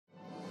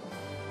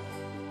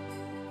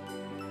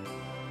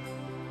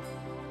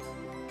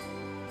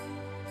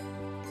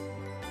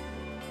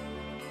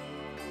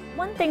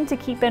One thing to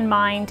keep in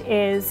mind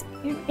is,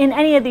 in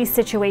any of these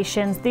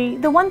situations,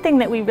 the one thing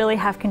that we really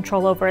have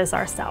control over is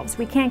ourselves.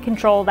 We can't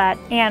control that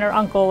aunt or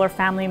uncle or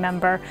family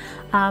member,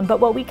 but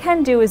what we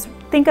can do is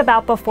think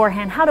about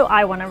beforehand, how do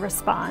I want to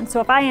respond?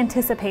 So if I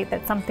anticipate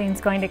that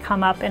something's going to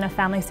come up in a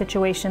family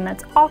situation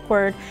that's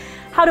awkward,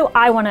 how do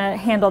I want to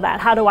handle that?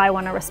 How do I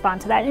want to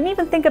respond to that? And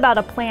even think about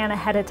a plan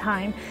ahead of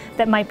time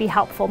that might be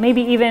helpful.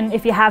 Maybe even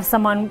if you have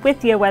someone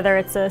with you, whether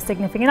it's a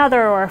significant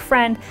other or a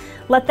friend,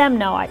 let them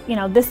know,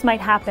 this might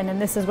happen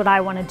and this is what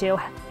I want to do,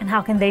 and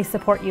how can they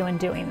support you in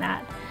doing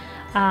that.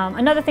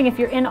 Another thing, if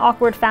you're in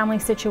awkward family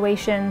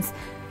situations,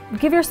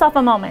 give yourself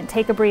a moment,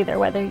 take a breather,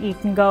 whether you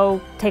can go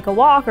take a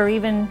walk or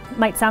even,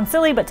 might sound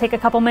silly, but take a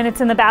couple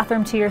minutes in the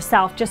bathroom to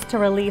yourself just to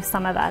relieve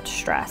some of that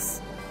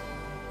stress.